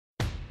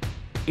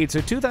It's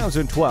a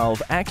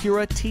 2012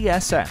 Acura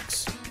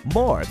TSX.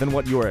 More than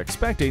what you are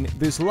expecting,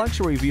 this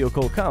luxury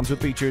vehicle comes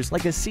with features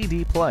like a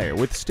CD player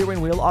with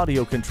steering wheel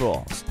audio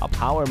controls, a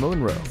power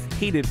moonroof,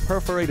 heated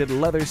perforated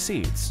leather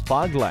seats,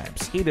 fog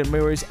lamps, heated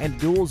mirrors, and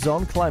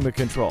dual-zone climate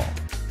control.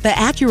 The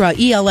Acura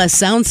ELS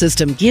sound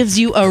system gives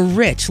you a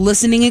rich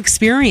listening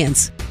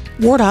experience.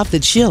 Ward off the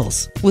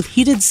chills with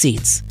heated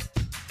seats.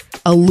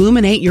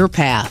 Illuminate your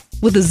path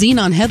with the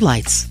xenon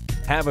headlights.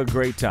 Have a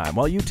great time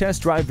while you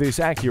test drive this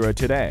Acura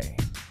today.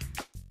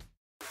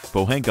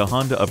 Pohanka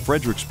Honda of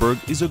Fredericksburg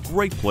is a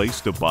great place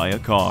to buy a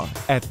car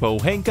at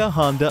Pohanka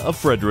Honda of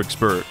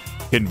Fredericksburg,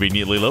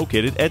 conveniently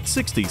located at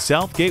 60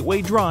 South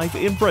Gateway Drive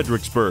in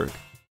Fredericksburg.